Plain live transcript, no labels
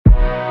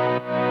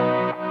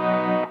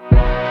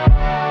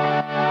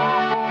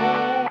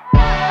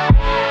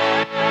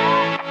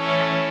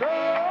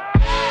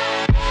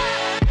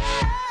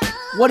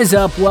What is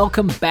up?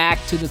 Welcome back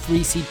to the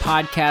 3C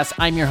Podcast.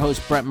 I'm your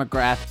host, Brett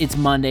McGrath. It's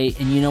Monday,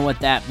 and you know what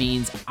that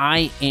means.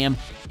 I am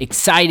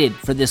excited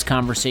for this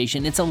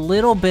conversation. It's a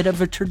little bit of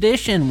a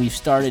tradition we've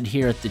started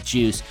here at The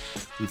Juice.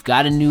 We've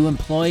got a new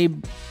employee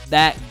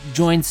that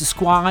joins the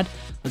squad.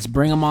 Let's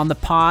bring them on the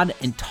pod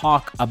and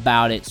talk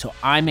about it. So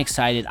I'm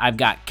excited. I've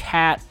got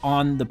Kat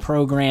on the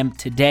program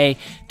today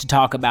to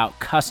talk about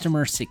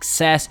customer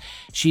success.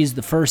 She's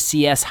the first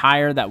CS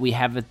hire that we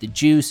have at The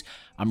Juice.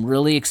 I'm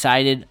really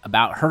excited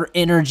about her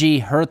energy,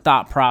 her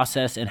thought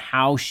process, and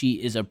how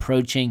she is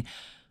approaching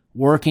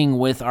working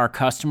with our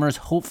customers.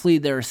 Hopefully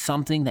there's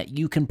something that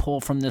you can pull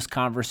from this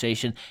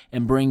conversation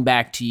and bring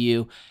back to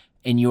you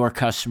and your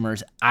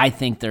customers. I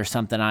think there's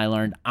something I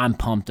learned. I'm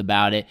pumped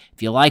about it.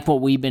 If you like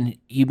what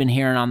you've been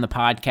hearing on the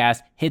podcast,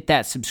 hit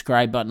that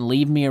subscribe button,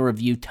 leave me a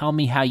review, tell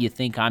me how you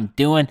think I'm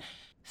doing.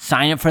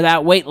 Sign up for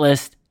that wait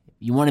list.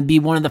 You want to be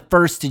one of the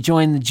first to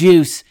join The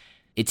Juice.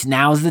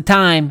 Now's the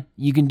time.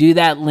 You can do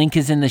that. Link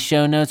is in the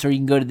show notes, or you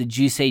can go to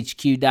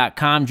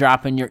thejuicehq.com,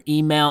 drop in your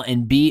email,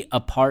 and be a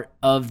part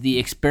of the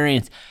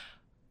experience.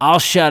 I'll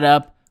shut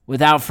up.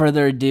 Without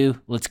further ado,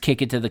 let's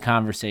kick it to the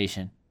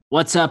conversation.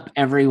 What's up,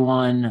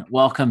 everyone?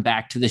 Welcome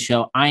back to the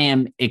show. I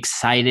am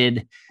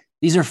excited.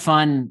 These are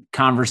fun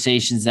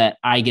conversations that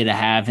I get to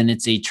have, and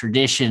it's a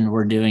tradition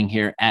we're doing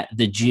here at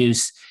The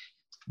Juice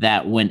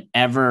that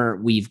whenever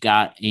we've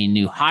got a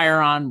new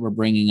hire on, we're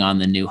bringing on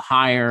the new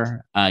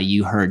hire.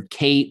 You heard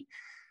Kate,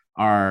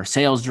 our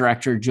sales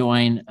director,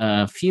 join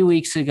a few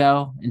weeks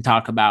ago and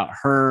talk about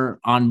her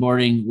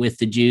onboarding with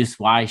The Juice,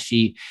 why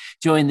she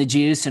joined The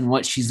Juice and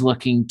what she's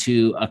looking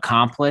to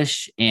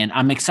accomplish. And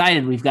I'm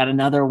excited. We've got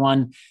another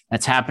one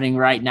that's happening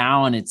right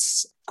now, and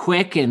it's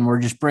quick, and we're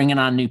just bringing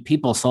on new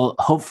people. So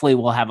hopefully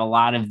we'll have a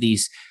lot of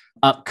these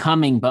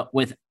upcoming. But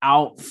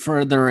without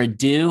further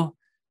ado,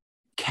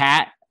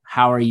 Kat,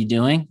 how are you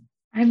doing?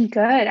 I'm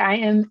good. I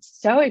am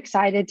so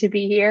excited to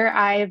be here.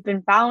 I have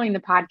been following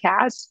the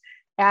podcast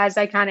as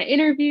I kind of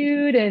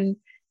interviewed and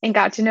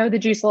got to know The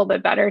Juice a little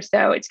bit better.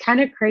 So it's kind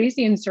of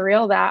crazy and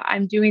surreal that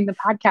I'm doing the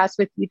podcast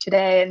with you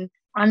today. And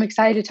I'm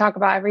excited to talk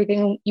about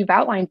everything you've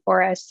outlined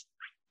for us.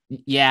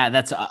 Yeah,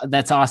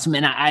 that's awesome.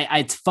 And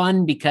it's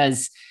fun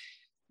because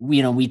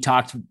we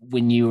talked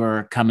when you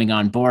were coming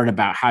on board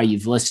about how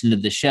you've listened to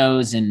the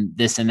shows and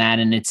this and that.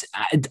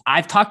 And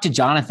I've talked to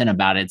Jonathan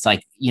about it. It's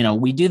like,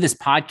 we do this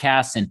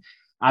podcast, and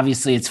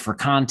obviously it's for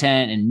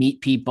content and meet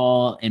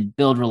people and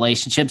build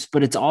relationships,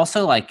 but it's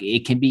also like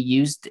it can be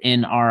used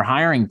in our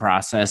hiring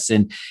process,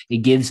 and it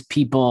gives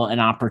people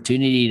an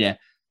opportunity to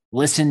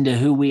listen to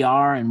who we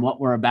are and what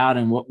we're about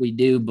and what we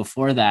do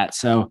before that.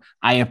 So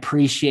I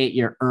appreciate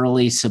your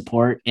early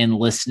support in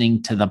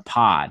listening to the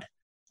pod.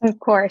 Of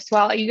course.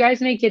 Well, you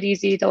guys make it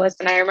easy to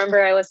listen. I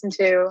remember I listened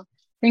to, I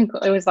think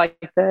it was like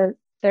the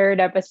third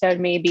episode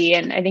maybe,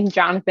 and I think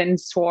Jonathan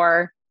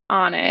swore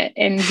on it.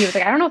 And he was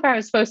like, I don't know if I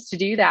was supposed to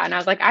do that. And I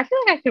was like, I feel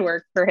like I could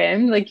work for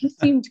him. Like, he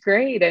seemed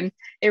great. And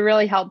it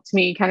really helped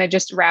me kind of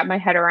just wrap my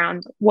head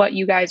around what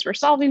you guys were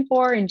solving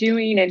for and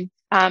doing.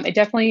 And it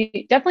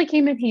definitely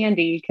came in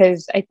handy,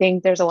 because I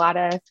think there's a lot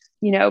of,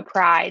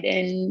 pride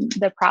in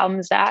the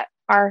problems that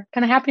are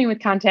kind of happening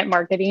with content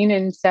marketing.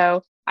 And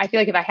so I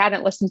feel like if I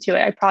hadn't listened to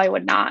it, I probably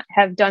would not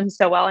have done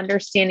so well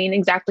understanding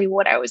exactly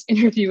what I was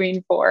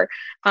interviewing for.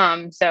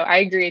 So I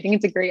agree. I think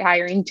it's a great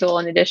hiring tool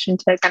in addition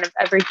to kind of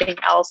everything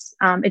else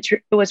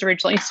it was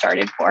originally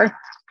started for.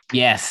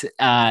 Yes.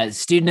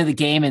 Student of the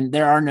game, and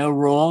there are no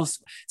rules.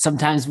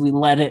 Sometimes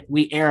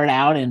we air it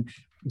out, and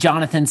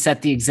Jonathan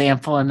set the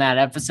example in that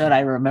episode. I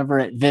remember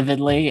it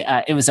vividly.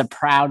 It was a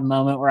proud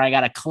moment where I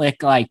got a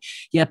click like,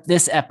 yep,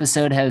 this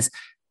episode has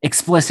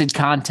explicit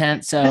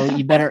content, so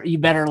you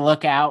better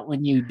look out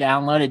when you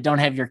download it. Don't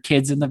have your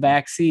kids in the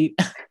back seat.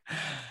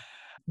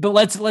 But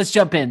let's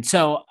jump in.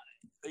 So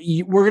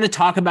we're going to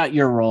talk about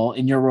your role,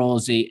 and your role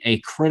is a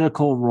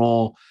critical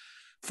role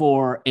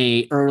for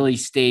a early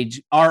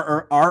stage,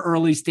 our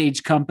early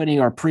stage company,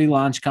 or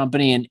pre-launch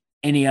company, and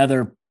any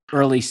other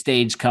early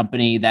stage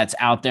company that's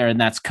out there, and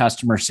that's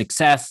customer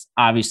success.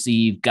 Obviously,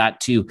 you've got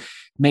to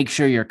make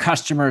sure your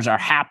customers are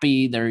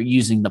happy, they're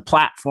using the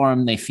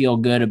platform, they feel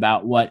good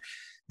about what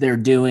they're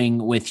doing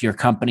with your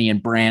company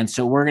and brand.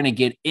 So we're going to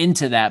get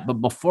into that. But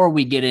before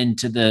we get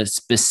into the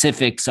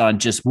specifics on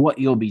just what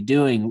you'll be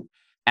doing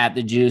at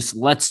The Juice,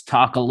 let's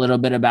talk a little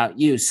bit about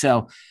you.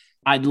 So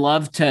I'd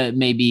love to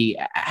maybe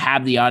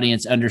have the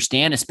audience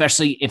understand,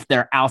 especially if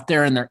they're out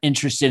there and they're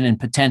interested in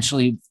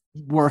potentially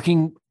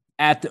working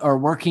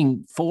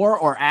for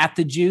or at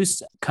The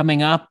Juice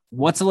coming up.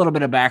 What's a little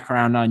bit of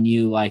background on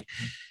you? Like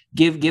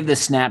give the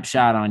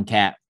snapshot on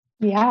Kat.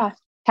 Yeah,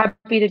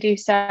 happy to do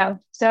so.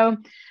 So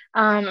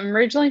I'm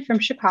originally from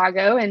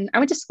Chicago, and I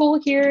went to school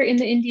here in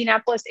the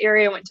Indianapolis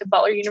area. I went to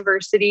Butler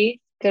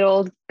University, good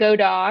old Go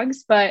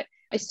Dogs, but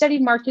I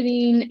studied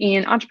marketing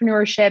and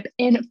entrepreneurship.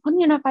 And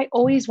funny enough, I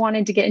always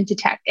wanted to get into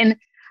tech. And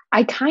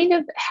I kind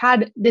of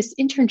had this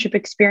internship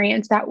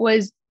experience that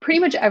was pretty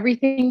much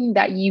everything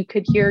that you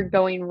could hear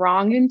going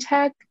wrong in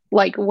tech,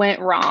 like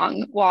went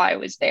wrong while I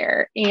was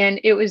there. And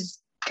it was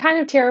kind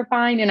of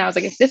terrifying. And I was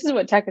like, if this is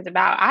what tech is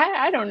about,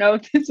 I don't know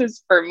if this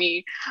is for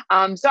me.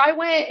 So I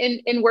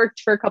went and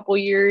worked for a couple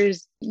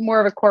years, more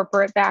of a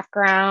corporate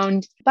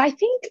background. But I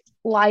think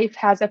life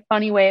has a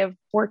funny way of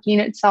working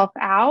itself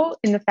out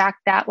in the fact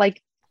that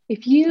like,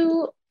 if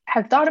you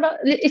have thought about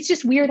it's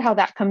just weird how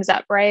that comes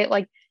up, right?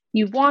 Like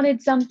you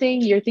wanted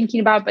something you're thinking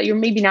about, but you're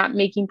maybe not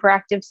making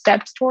proactive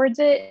steps towards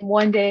it. And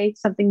one day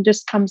something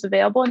just comes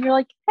available and you're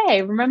like,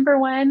 hey, remember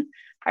when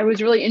I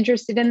was really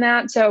interested in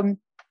that? So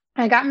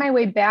I got my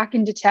way back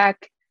into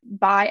tech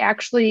by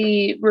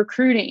actually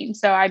recruiting.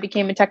 So I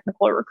became a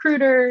technical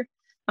recruiter.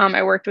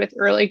 I worked with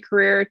early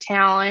career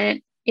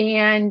talent,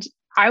 and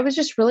I was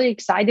just really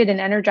excited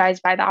and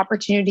energized by the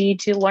opportunity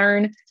to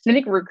learn. And I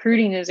think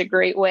recruiting is a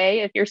great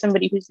way if you're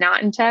somebody who's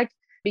not in tech,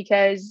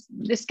 because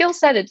the skill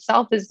set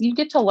itself is you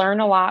get to learn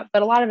a lot,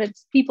 but a lot of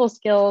it's people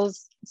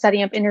skills,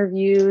 setting up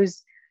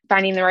interviews,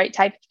 finding the right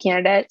type of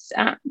candidates.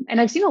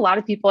 And I've seen a lot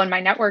of people in my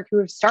network who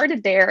have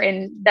started there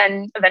and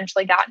then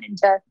eventually gotten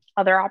into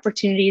other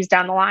opportunities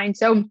down the line.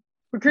 So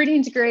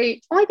recruiting is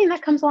great. Only thing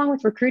that comes along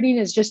with recruiting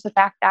is just the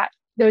fact that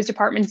those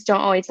departments don't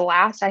always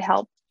last. I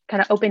helped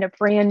kind of open a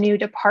brand new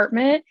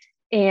department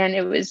and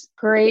it was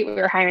great. We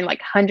were hiring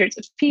like hundreds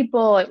of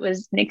people. It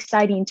was an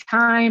exciting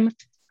time.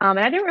 And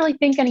I didn't really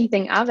think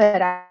anything of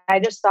it. I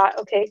just thought,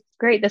 okay,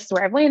 great. This is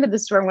where I've landed.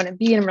 This is where I'm going to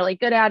be. And I'm really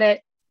good at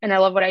it. And I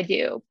love what I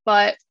do.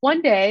 But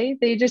one day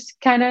they just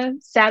kind of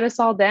sat us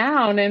all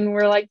down and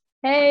were like,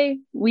 hey,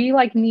 we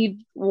like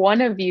need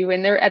one of you.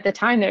 And there at the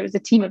time there was a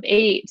team of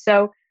 8.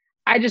 So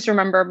I just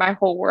remember my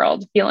whole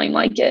world feeling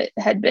like it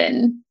had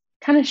been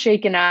kind of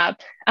shaken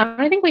up.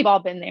 I think we've all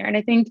been there. And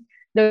I think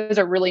those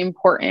are really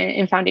important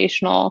and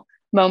foundational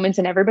moments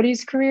in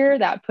everybody's career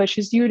that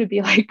pushes you to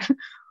be like,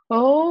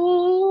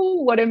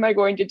 oh, what am I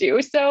going to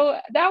do? So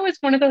that was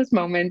one of those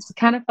moments. It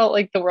kind of felt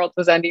like the world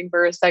was ending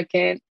for a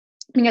second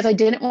because I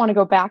didn't want to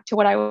go back to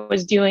what I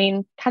was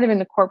doing kind of in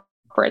the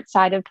corporate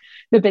side of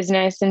the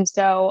business. And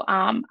so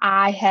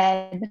I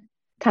had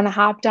kind of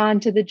hopped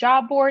onto the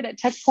job board at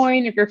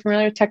TechPoint. If you're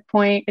familiar with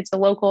TechPoint, it's a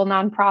local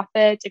nonprofit,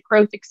 it's a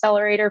growth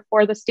accelerator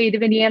for the state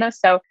of Indiana.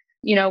 So,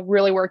 you know,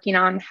 really working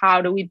on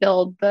how do we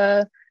build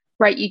the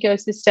right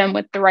ecosystem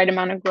with the right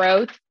amount of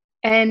growth.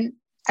 And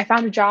I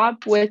found a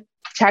job with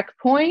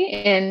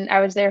TechPoint and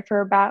I was there for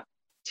about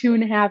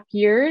 2.5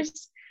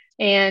 years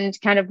and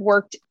kind of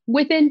worked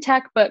within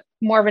tech, but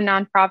more of a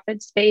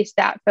nonprofit space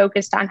that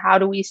focused on how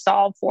do we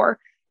solve for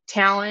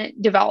talent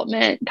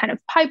development, kind of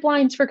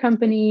pipelines for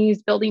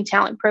companies, building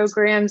talent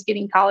programs,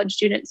 getting college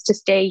students to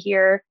stay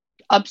here,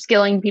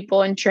 upskilling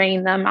people and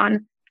training them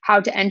on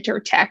how to enter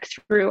tech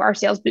through our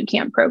sales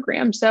bootcamp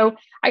program. So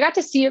I got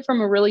to see it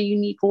from a really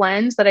unique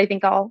lens that I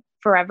think I'll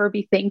forever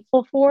be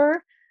thankful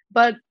for.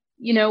 But,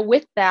 you know,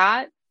 with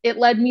that, it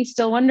led me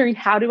still wondering,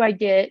 how do I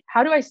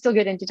still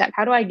get into tech?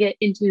 How do I get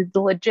into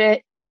the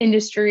legit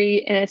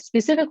industry? And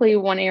specifically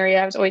one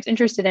area I was always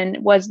interested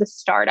in was the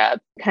startup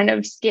kind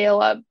of scale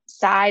up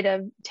side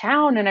of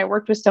town. And I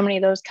worked with so many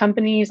of those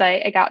companies.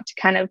 I got to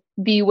kind of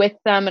be with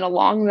them and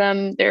along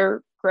them,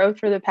 their growth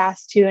for the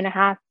past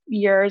 2.5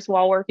 years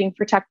while working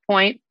for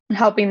TechPoint,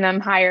 helping them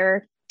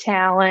hire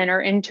talent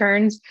or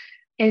interns.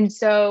 And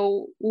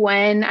so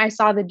when I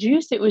saw the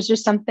juice, it was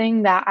just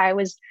something that I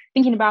was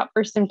thinking about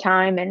for some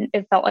time. And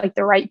it felt like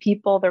the right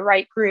people, the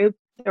right group,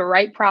 the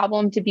right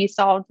problem to be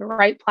solved, the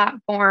right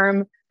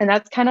platform. And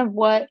that's kind of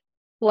what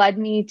led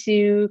me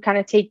to kind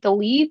of take the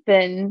leap.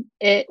 And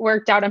it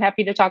worked out. I'm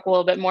happy to talk a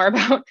little bit more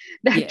about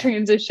that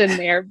transition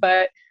there.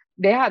 But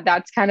yeah,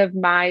 that's kind of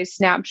my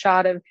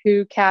snapshot of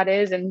who Kat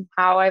is and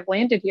how I've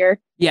landed here.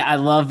 Yeah, I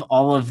love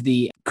all of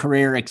the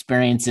career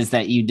experiences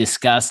that you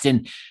discussed,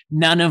 and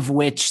none of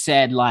which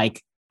said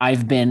like,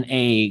 I've been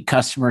a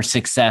customer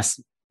success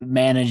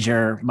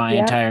manager my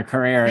entire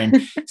career.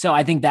 And so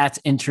I think that's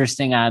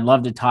interesting. I'd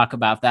love to talk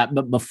about that.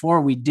 But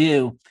before we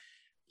do,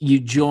 you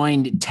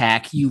joined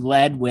tech, you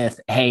led with,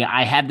 hey,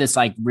 I had this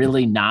like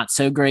really not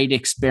so great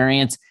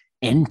experience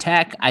in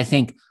tech. I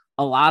think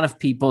a lot of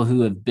people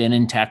who have been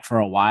in tech for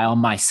a while,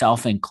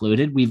 myself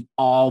included, we've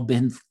all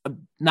been,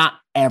 not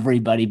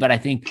everybody, but I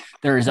think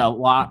there's a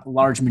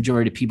large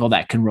majority of people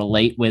that can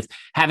relate with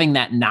having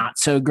that not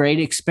so great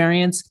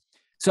experience.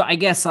 So I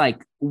guess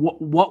like,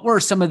 what were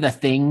some of the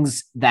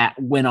things that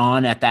went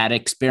on at that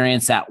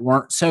experience that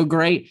weren't so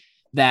great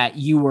that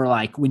you were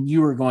like, when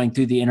you were going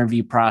through the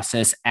interview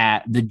process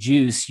at the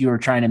Juice, you were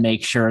trying to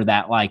make sure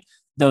that like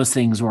those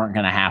things weren't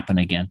going to happen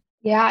again?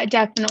 Yeah,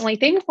 definitely.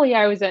 Thankfully,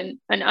 I was an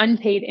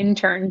unpaid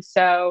intern.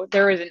 So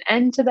there was an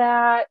end to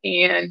that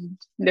and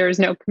there was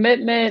no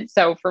commitment.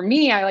 So for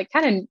me, I like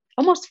kind of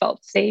almost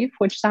felt safe,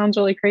 which sounds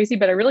really crazy,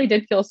 but I really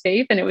did feel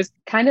safe. And it was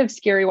kind of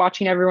scary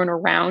watching everyone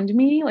around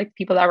me, like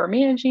people that were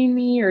managing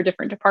me or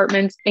different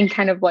departments, and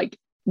kind of like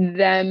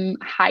them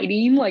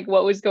hiding like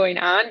what was going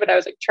on. But I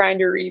was like trying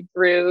to read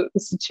through the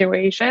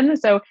situation.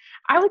 So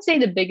I would say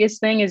the biggest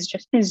thing is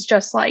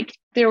just like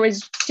there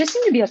was just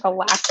seemed to be like a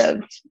lack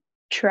of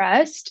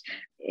trust.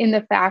 in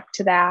the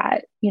fact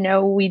that,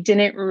 we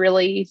didn't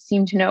really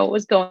seem to know what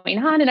was going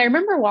on. And I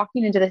remember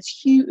walking into this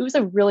huge, it was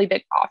a really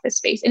big office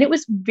space and it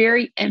was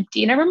very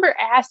empty. And I remember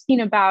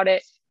asking about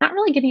it, not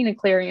really getting a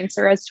clear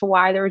answer as to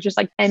why there were just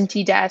like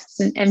empty desks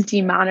and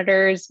empty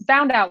monitors.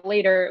 Found out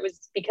later it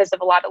was because of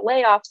a lot of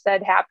layoffs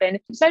that happened.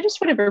 So I just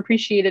would have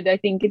appreciated, I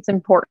think it's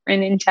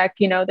important in tech,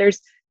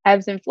 there's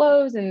ebbs and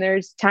flows and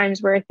there's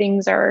times where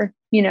things are,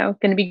 going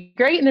to be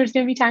great. And there's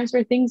going to be times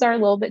where things are a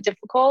little bit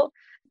difficult.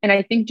 And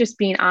I think just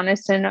being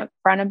honest and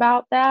upfront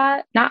about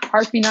that, not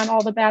harping on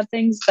all the bad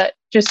things, but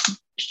just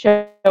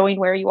showing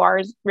where you are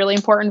is really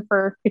important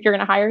for if you're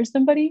going to hire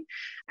somebody.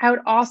 I would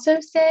also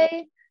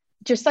say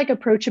just like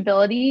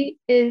approachability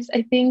is,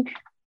 I think,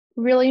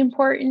 really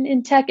important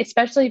in tech,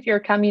 especially if you're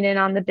coming in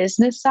on the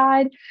business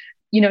side.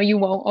 You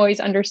won't always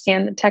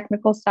understand the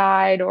technical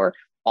side or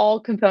all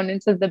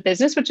components of the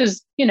business, which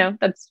is,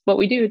 that's what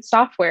we do. It's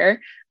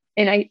software.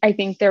 And I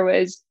think there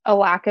was a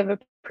lack of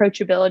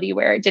approachability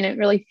where it didn't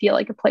really feel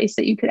like a place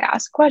that you could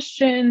ask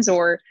questions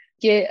or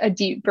get a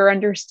deeper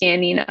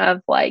understanding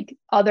of like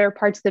other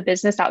parts of the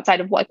business outside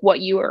of like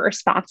what you are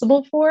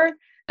responsible for.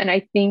 And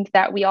I think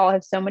that we all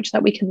have so much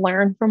that we can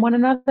learn from one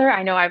another.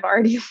 I know I've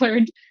already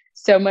learned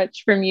so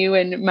much from you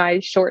in my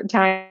short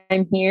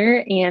time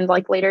here. And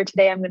like later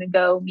today, I'm going to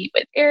go meet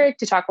with Eric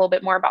to talk a little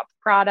bit more about the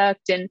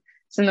product and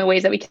some of the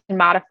ways that we can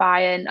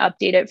modify and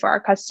update it for our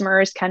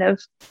customers kind of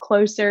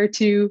closer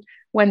to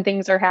when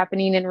things are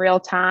happening in real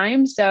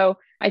time. So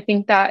I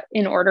think that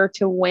in order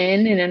to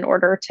win and in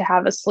order to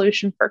have a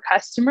solution for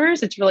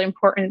customers, it's really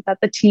important that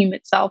the team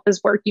itself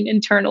is working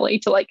internally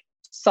to like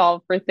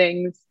solve for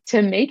things,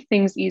 to make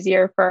things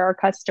easier for our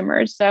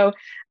customers. So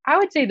I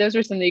would say those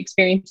are some of the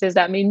experiences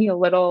that made me a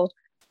little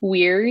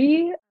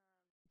weary,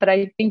 but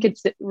I think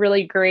it's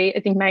really great. I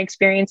think my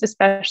experience,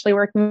 especially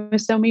working with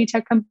so many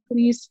tech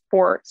companies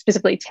for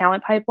specifically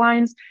talent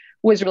pipelines,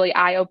 was really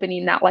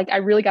eye-opening that like I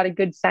really got a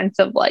good sense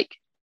of like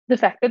the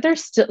fact that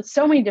there's still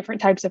so many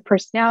different types of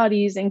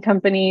personalities and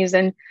companies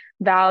and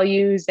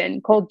values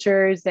and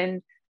cultures.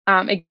 And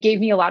it gave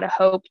me a lot of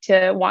hope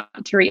to want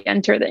to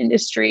re-enter the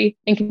industry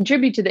and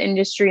contribute to the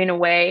industry in a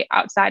way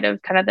outside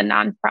of kind of the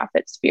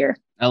nonprofit sphere.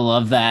 I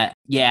love that.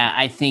 Yeah,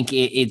 I think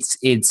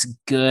it's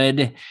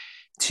good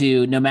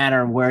to, no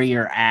matter where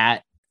you're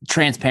at,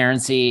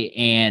 transparency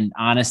and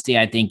honesty,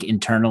 I think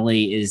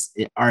internally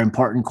are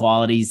important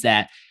qualities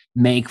that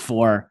make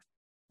for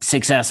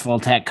successful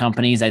tech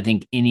companies. I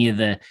think any of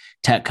the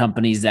tech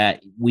companies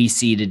that we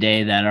see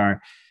today that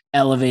are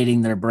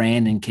elevating their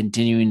brand and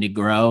continuing to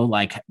grow,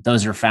 like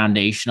those are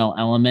foundational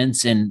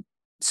elements. And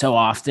so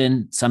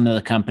often some of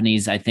the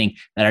companies I think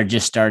that are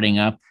just starting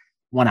up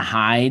want to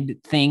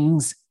hide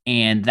things.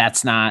 And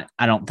that's not,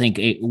 I don't think,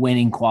 a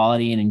winning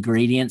quality and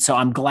ingredient. So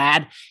I'm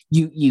glad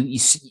you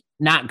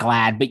not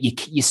glad, but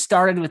you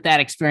started with that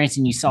experience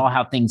and you saw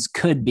how things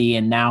could be.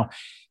 And now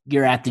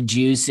you're at the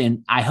juice.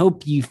 And I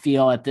hope you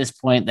feel at this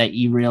point that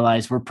you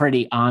realize we're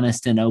pretty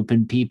honest and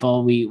open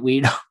people.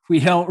 We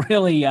don't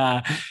really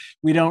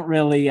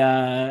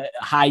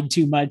hide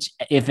too much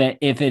if at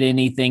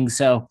anything.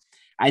 So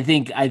I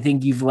think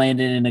you've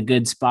landed in a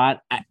good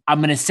spot. I'm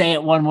going to say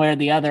it one way or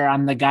the other.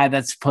 I'm the guy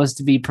that's supposed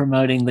to be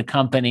promoting the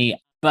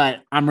company,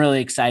 but I'm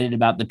really excited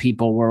about the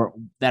people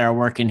that are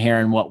working here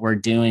and what we're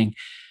doing.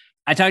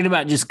 I talked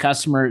about just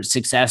customer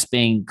success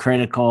being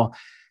critical.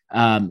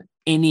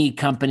 Any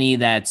company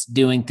that's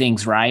doing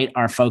things right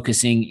are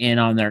focusing in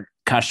on their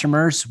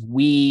customers.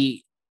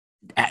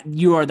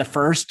 You are the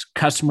first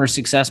customer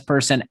success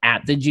person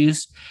at the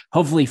Juice,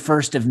 hopefully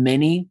first of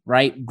many,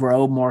 right?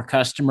 Grow more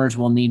customers.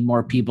 We'll need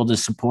more people to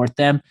support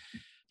them.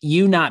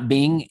 You not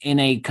being in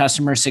a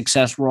customer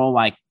success role,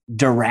 like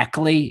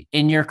directly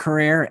in your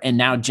career and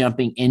now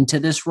jumping into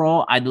this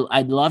role,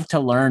 I'd love to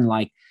learn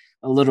like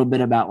a little bit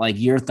about like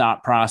your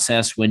thought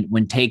process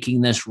when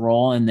taking this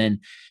role, and then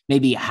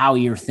maybe how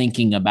you're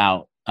thinking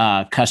about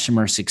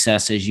customer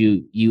success as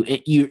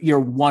you're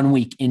 1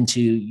 week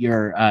into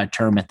your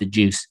term at the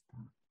Juice.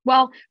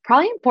 Well,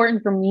 probably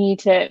important for me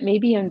to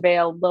maybe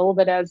unveil a little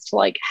bit as to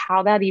like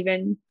how that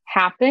even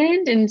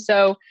happened. And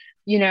so,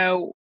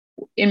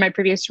 in my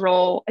previous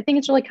role, I think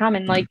it's really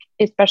common, like,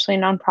 especially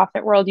in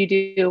nonprofit world, you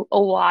do a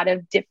lot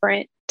of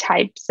different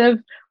types of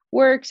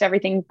works,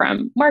 everything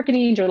from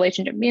marketing to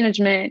relationship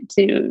management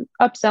to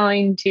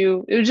upselling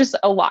to, it was just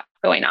a lot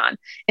going on.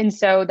 And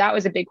so that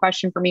was a big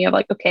question for me of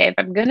like, okay, if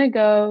I'm going to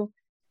go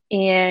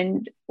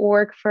and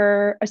work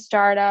for a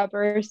startup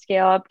or a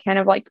scale up, kind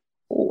of like,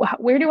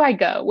 where do I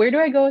go? Where do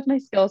I go with my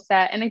skill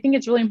set? And I think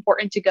it's really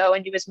important to go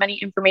and do as many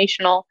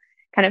informational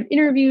kind of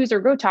interviews or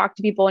go talk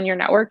to people in your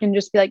network and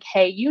just be like,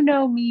 hey, you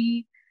know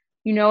me,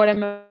 you know what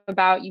I'm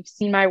about, you've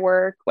seen my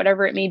work,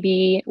 whatever it may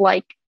be.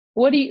 Like,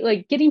 what do you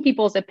like? Getting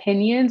people's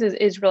opinions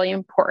is really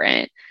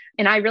important.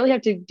 And I really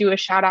have to do a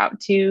shout out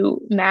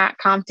to Matt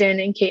Compton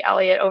and Kate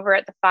Elliott over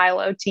at the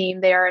Philo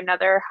team. They are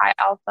another high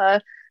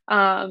alpha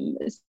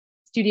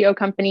studio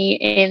company.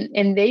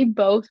 And they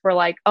both were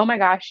like, oh my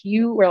gosh,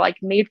 you were like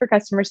made for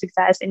customer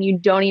success and you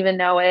don't even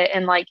know it.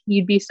 And like,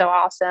 you'd be so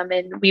awesome.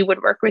 And we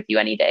would work with you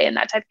any day in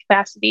that type of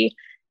capacity.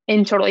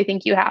 And totally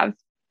think you have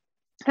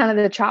kind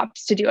of the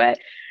chops to do it,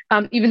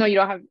 even though you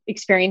don't have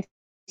experience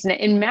in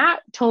it. And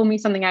Matt told me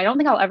something I don't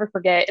think I'll ever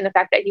forget, in the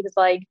fact that he was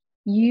like,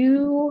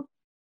 you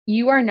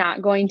are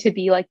not going to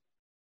be like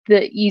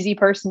the easy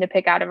person to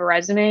pick out of a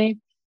resume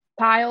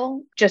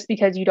pile just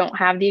because you don't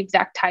have the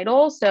exact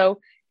title. So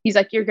he's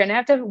like, you're going to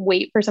have to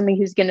wait for somebody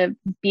who's going to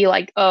be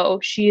like, oh,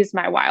 she is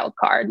my wild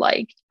card.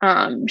 Like,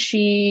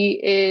 she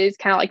is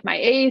kind of like my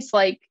ace.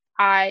 Like,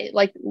 I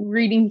like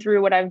reading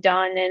through what I've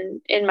done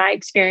and in my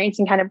experience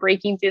and kind of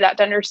breaking through that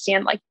to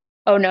understand like,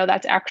 oh no,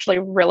 that's actually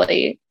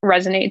really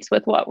resonates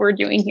with what we're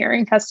doing here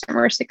in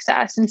customer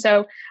success. And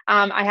so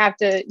I have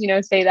to,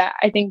 say that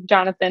I think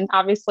Jonathan,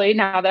 obviously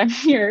now that I'm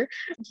here,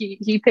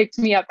 he picked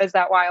me up as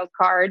that wild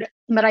card.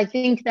 But I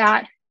think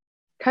that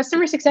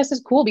customer success is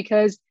cool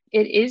because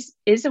it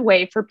is a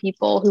way for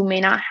people who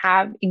may not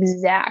have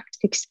exact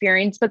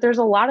experience, but there's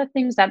a lot of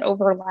things that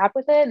overlap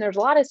with it. And there's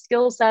a lot of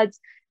skill sets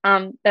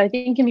that I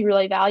think can be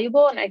really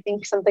valuable. And I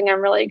think something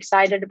I'm really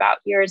excited about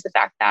here is the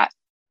fact that,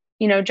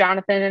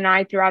 Jonathan and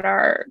I, throughout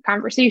our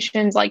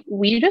conversations, like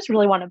we just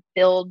really want to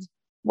build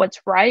what's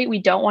right. We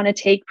don't want to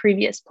take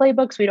previous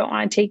playbooks. We don't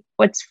want to take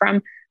what's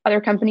from other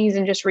companies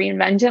and just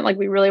reinvent it. Like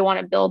we really want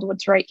to build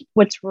what's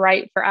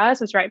right for us,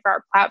 what's right for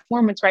our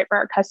platform, what's right for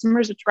our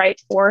customers, what's right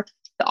for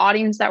the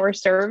audience that we're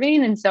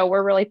serving. And so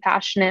we're really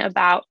passionate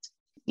about,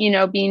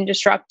 being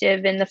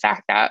disruptive in the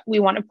fact that we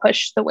want to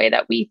push the way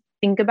that we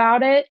think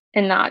about it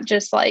and not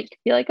just like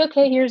be like,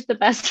 okay, here's the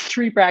best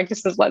 3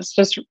 practices. Let's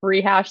just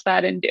rehash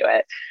that and do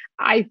it.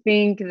 I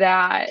think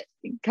that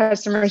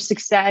customer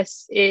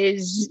success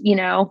is,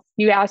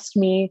 you asked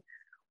me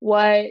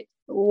what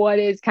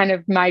is kind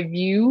of my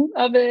view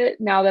of it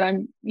now that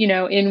I'm,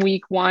 in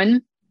week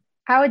 1.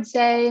 I would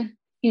say,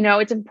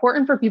 it's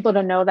important for people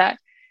to know that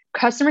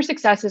customer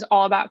success is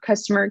all about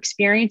customer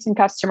experience and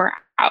customer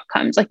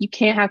outcomes. Like you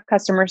can't have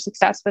customer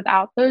success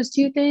without those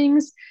 2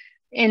 things.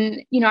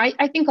 And,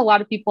 I think a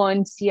lot of people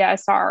in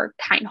CS are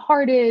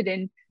kind-hearted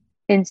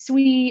and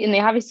sweet, and they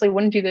obviously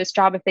wouldn't do this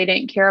job if they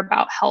didn't care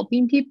about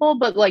helping people.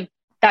 But like,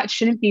 that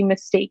shouldn't be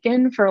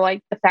mistaken for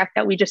like the fact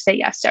that we just say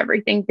yes to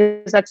everything,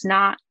 because that's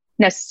not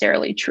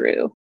necessarily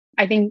true.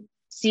 I think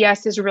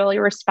CS is really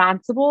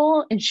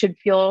responsible and should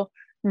feel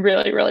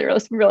really, really,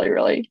 really, really,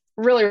 really,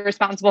 really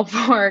responsible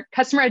for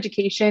customer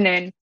education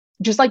and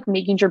just like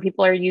making sure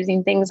people are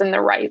using things in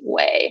the right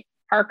way.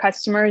 Our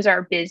customers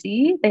are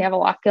busy. They have a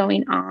lot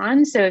going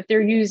on. So if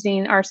they're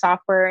using our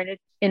software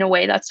in a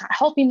way that's not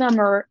helping them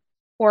or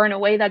in a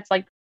way that's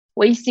like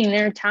wasting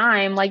their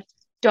time, like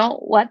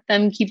don't let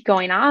them keep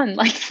going on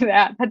like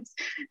that.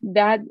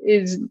 That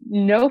is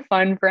no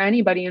fun for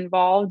anybody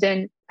involved.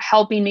 And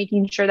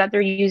making sure that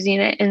they're using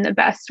it in the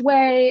best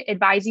way,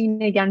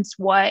 advising against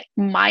what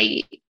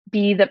might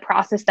be the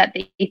process that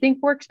they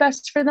think works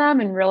best for them,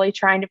 and really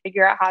trying to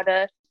figure out how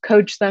to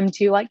coach them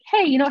to like,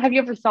 hey, have you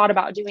ever thought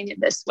about doing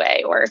it this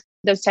way, or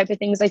those type of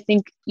things. I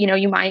think,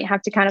 you might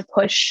have to kind of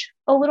push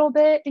a little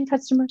bit in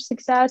customer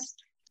success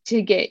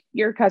to get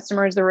your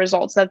customers the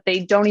results that they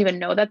don't even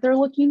know that they're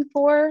looking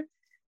for.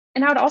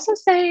 And I would also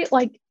say,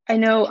 like, I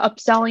know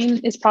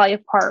upselling is probably a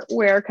part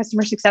where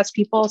customer success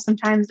people,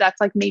 sometimes that's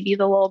like maybe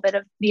the little bit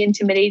of the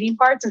intimidating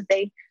parts, that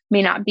they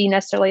may not be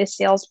necessarily a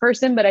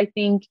salesperson, but I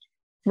think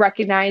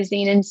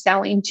recognizing and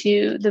selling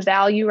to the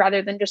value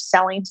rather than just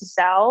selling to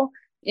sell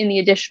in the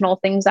additional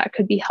things that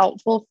could be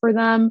helpful for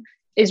them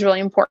is really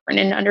important,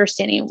 in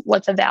understanding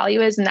what the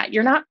value is and that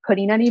you're not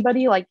putting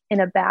anybody like in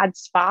a bad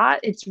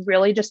spot. It's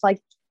really just like,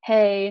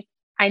 hey,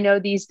 I know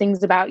these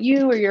things about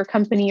you or your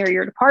company or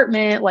your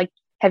department. Like,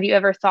 have you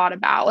ever thought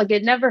about, like,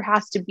 it never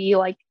has to be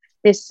like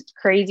this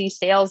crazy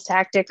sales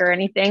tactic or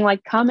anything.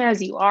 Like, come as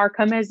you are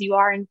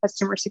in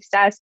customer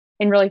success,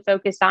 and really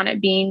focus on it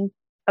being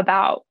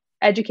about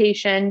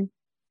education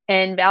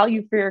and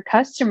value for your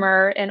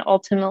customer, and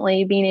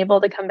ultimately being able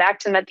to come back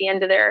to them at the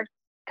end of their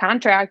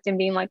contract and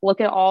being like,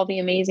 look at all the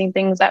amazing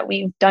things that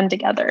we've done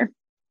together.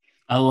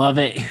 I love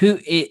it.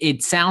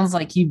 It sounds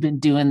like you've been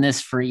doing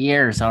this for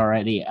years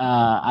already.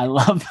 I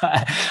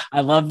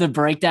love the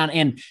breakdown.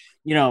 And,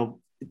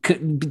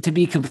 to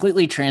be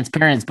completely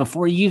transparent,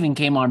 before you even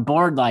came on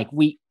board, like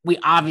we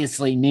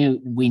obviously knew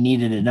we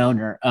needed an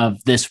owner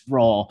of this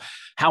role.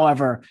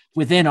 However,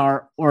 within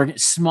our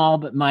small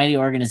but mighty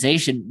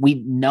organization,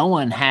 no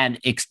one had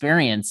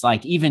experience.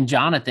 Like even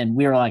Jonathan,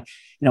 we were like,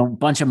 a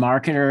bunch of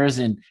marketers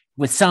and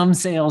with some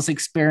sales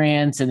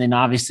experience. And then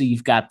obviously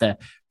you've got the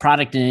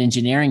product and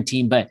engineering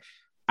team. But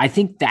I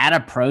think that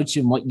approach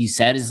and what you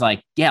said is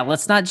like, yeah,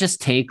 let's not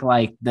just take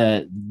like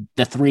the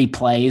 3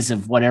 plays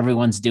of what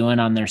everyone's doing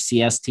on their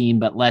CS team,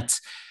 but let's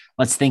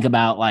think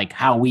about like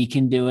how we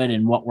can do it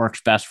and what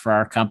works best for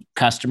our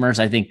customers.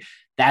 I think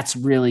that's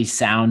really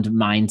sound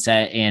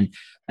mindset. And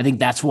I think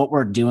that's what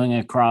we're doing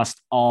across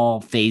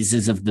all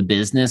phases of the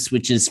business,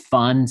 which is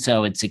fun.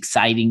 So it's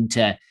exciting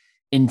to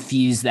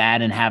infuse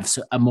that and have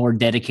a more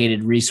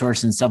dedicated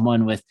resource and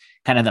someone with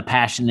kind of the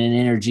passion and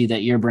energy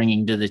that you're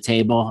bringing to the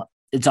table.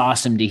 It's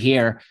awesome to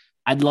hear.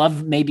 I'd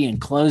love, maybe in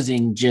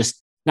closing,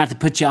 just not to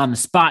put you on the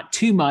spot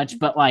too much,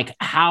 but like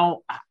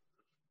how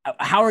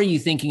are you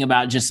thinking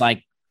about just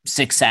like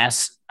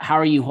success how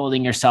are you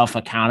holding yourself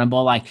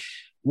accountable? Like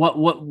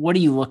what are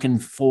you looking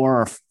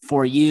for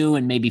you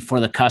and maybe for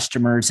the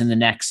customers in the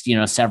next,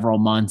 several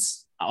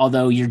months?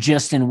 Although you're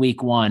just in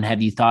week one,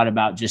 have you thought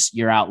about just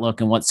your outlook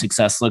and what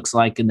success looks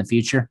like in the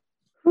future?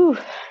 Whew,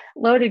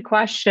 loaded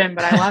question,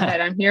 but I love it.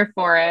 I'm here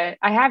for it.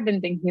 I have been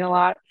thinking a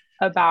lot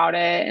about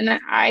it. And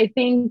I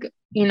think,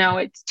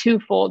 it's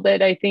twofold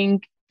that I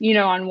think,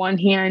 on one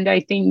hand,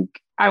 I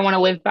think I want to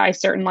live by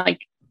certain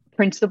like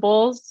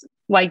principles,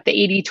 like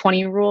the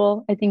 80-20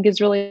 rule, I think is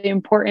really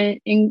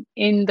important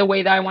in the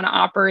way that I want to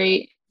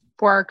operate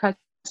for our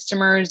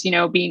customers, being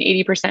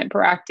 80%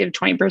 proactive,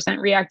 20%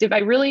 reactive. I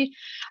really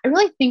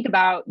think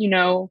about,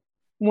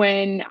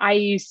 when I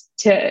used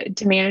to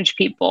manage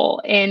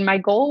people, and my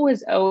goal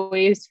was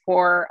always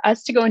for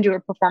us to go and do a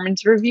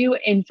performance review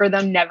and for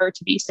them never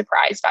to be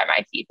surprised by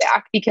my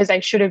feedback, because I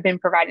should have been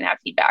providing that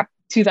feedback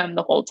to them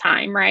the whole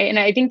time. Right. And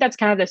I think that's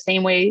kind of the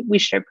same way we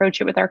should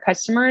approach it with our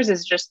customers,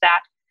 is just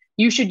that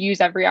you should use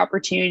every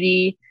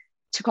opportunity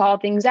to call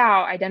things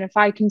out,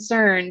 identify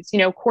concerns,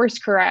 course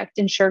correct,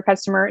 ensure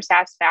customer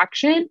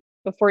satisfaction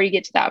before you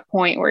get to that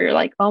point where you're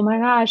like, oh my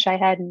gosh, I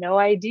had no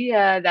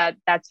idea that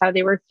that's how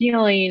they were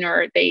feeling,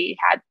 or they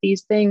had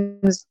these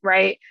things,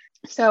 right?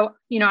 So,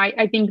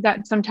 I think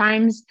that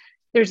sometimes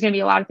there's going to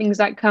be a lot of things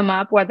that come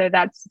up, whether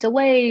that's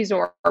delays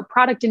or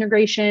product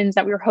integrations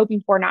that we were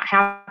hoping for not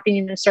happening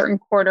in a certain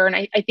quarter. And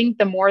I think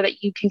the more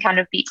that you can kind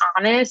of be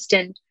honest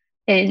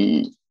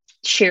and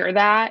share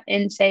that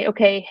and say,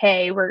 okay,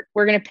 hey, we're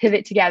going to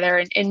pivot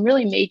together and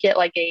really make it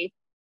like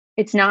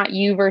it's not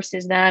you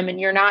versus them. And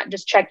you're not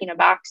just checking a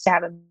box to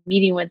have a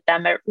meeting with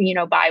them,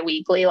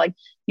 bi-weekly. Like,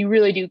 you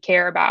really do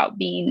care about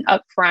being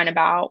upfront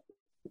about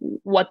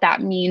what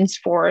that means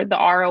for the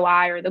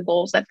ROI or the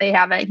goals that they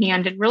have at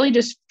hand, and really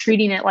just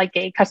treating it like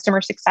a customer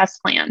success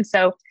plan.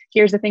 So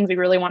here's the things we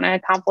really want to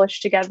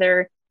accomplish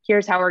together.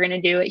 Here's how we're going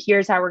to do it.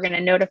 Here's how we're going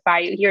to notify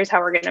you. Here's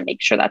how we're going to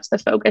make sure that's the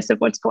focus of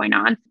what's going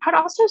on. I'd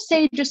also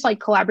say just like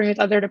collaborating with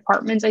other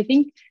departments. I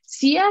think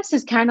CS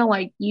is kind of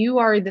like you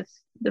are the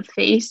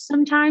face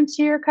sometimes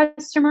to your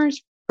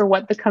customers for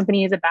what the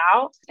company is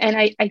about. And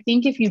I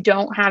think if you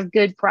don't have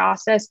good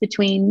process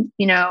between,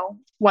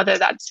 whether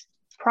that's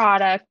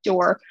product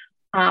or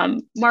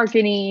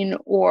marketing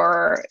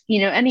or,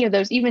 any of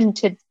those, even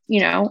to,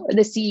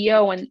 the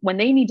CEO, when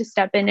they need to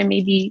step in and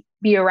maybe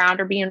be around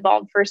or be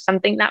involved for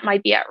something that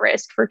might be at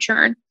risk for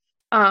churn.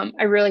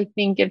 I really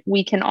think if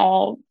we can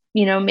all,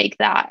 make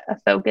that a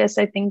focus,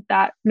 I think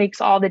that makes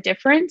all the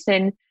difference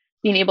in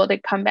being able to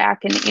come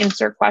back and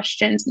answer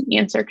questions and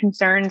answer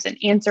concerns and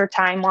answer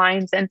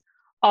timelines and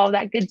all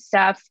that good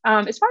stuff.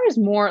 As far as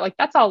more, like,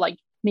 that's all like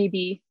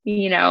maybe,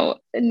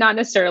 not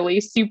necessarily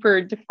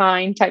super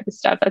defined type of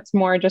stuff. That's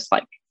more just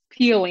like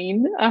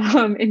feeling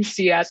in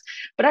CS.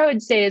 But I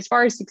would say as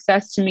far as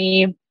success to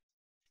me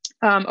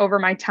over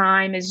my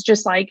time is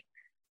just like,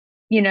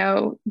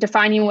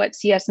 defining what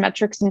CS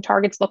metrics and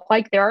targets look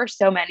like. There are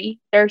so many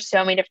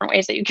different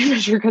ways that you can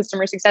measure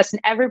customer success,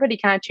 and everybody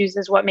kind of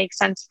chooses what makes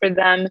sense for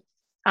them.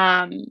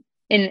 And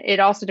it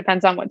also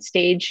depends on what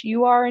stage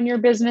you are in your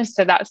business.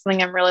 So that's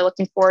something I'm really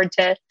looking forward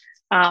to,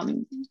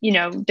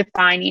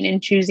 defining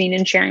and choosing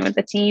and sharing with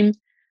the team.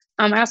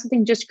 I also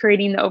think just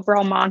creating the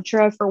overall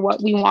mantra for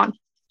what we want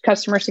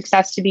customer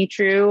success to be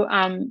true.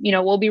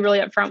 We'll be really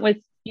upfront with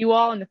you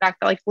all and the fact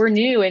that like we're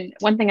new. And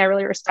one thing I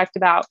really respect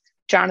about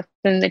Jonathan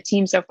and the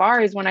team so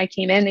far is when I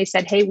came in, they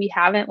said, hey, we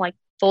haven't like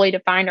fully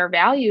defined our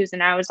values.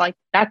 And I was like,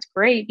 that's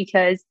great,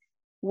 because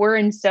we're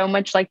in so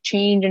much like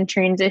change and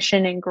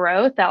transition and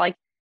growth that like,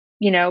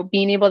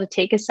 being able to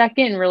take a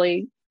second and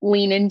really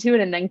lean into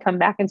it and then come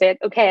back and say,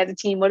 okay, as a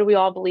team, what do we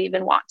all believe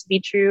and want to be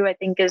true, I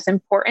think is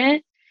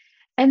important.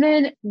 And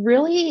then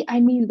really,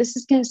 I mean, this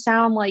is going to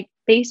sound like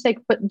basic,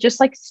 but just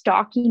like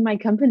stalking my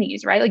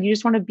companies, right? Like you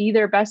just want to be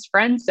their best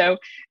friend. So,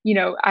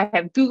 I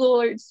have Google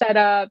alerts set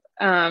up.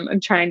 I'm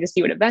trying to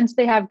see what events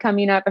they have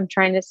coming up. I'm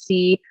trying to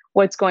see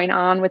what's going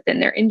on within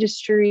their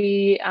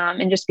industry,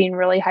 and just being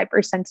really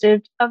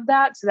hypersensitive of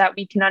that so that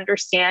we can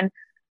understand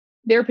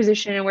their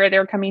position and where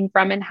they're coming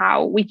from and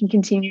how we can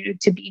continue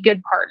to be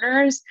good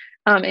partners,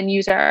 and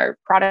use our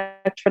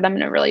product for them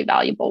in a really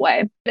valuable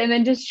way. And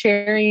then just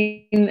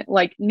sharing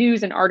like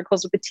news and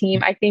articles with the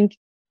team. I think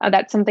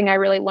that's something I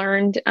really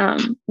learned,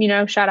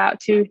 shout out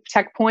to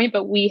TechPoint,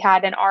 but we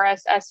had an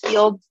RSS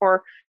field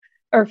for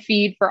our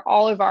feed for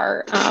all of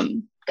our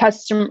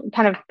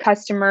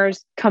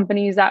customers,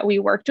 companies that we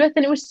worked with.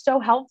 And it was so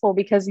helpful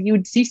because you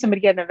would see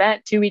somebody at an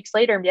event 2 weeks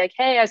later and be like,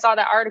 hey, I saw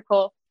that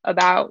article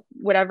about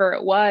whatever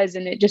it was.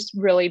 And it just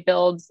really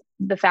builds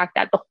the fact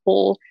that the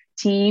whole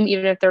team,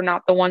 even if they're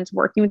not the ones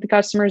working with the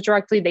customers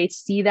directly, they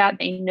see that,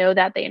 they know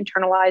that, they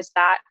internalize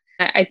that.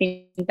 I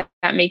think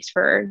that makes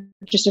for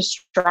just a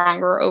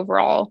stronger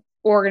overall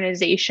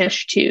organization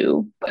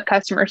to put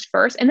customers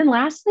first. And then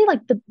lastly,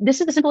 like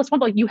this is the simplest one,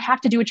 but like you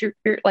have to do what you're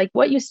like,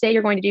 what you say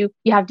you're going to do,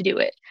 you have to do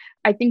it.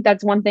 I think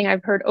that's one thing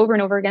I've heard over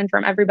and over again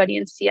from everybody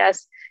in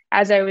CS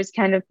as I was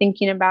kind of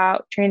thinking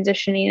about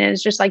transitioning,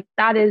 is just like,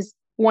 that is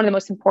one of the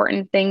most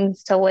important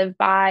things to live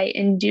by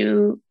and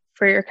do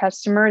for your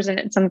customers, and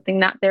it's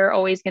something that they're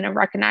always going to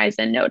recognize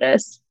and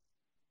notice.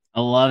 I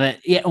love it.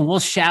 Yeah, and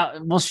we'll shout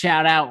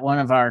out one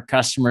of our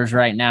customers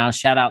right now.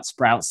 Shout out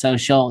Sprout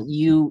Social.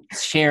 You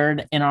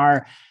shared in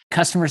our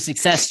customer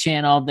success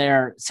channel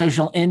their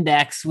social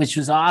index, which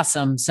was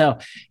awesome. So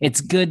it's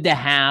good to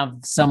have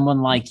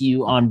someone like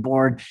you on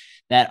board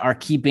that are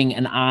keeping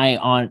an eye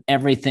on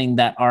everything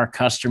that our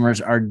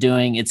customers are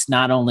doing. It's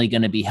not only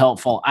going to be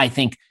helpful, I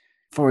think,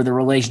 for the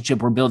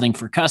relationship we're building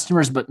for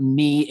customers, but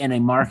me in a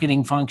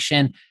marketing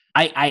function,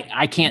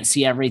 I can't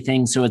see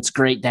everything. So it's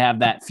great to have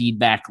that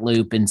feedback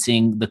loop and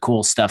seeing the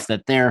cool stuff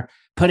that they're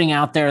putting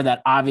out there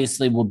that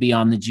obviously will be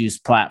on the Juice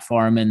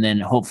platform. And then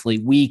hopefully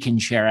we can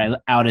share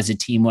out as a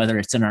team, whether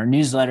it's in our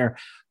newsletter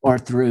or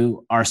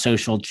through our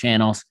social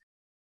channels.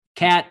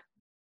 Kat,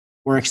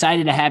 we're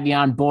excited to have you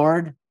on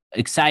board.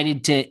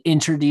 Excited to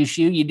introduce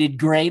you. You did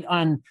great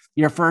on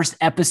your first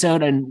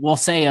episode, and we'll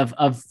say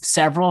of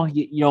several.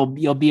 You'll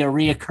be a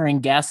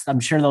reoccurring guest. I'm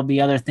sure there'll be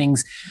other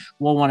things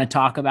we'll want to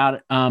talk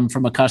about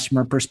from a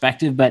customer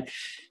perspective. But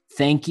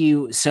thank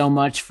you so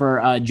much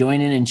for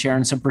joining and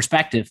sharing some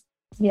perspective.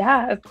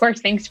 Yeah, of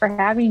course. Thanks for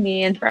having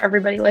me, and for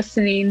everybody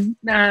listening.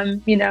 We're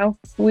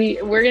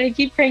going to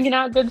keep cranking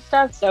out good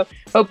stuff. So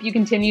hope you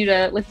continue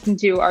to listen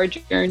to our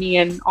journey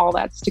and all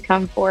that's to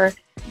come for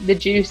the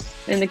Juice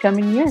in the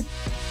coming year.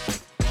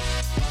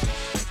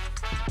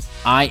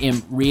 I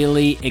am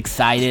really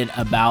excited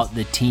about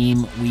the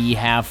team we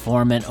have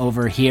forming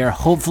over here.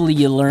 Hopefully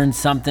you learned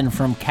something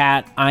from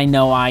Kat. I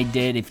know I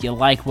did. If you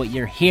like what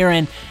you're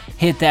hearing,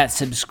 hit that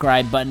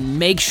subscribe button.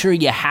 Make sure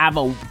you have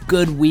a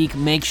good week.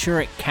 Make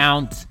sure it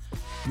counts.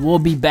 We'll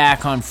be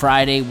back on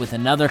Friday with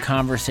another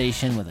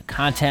conversation with a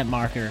content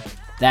marketer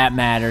that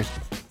matters.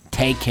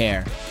 Take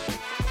care.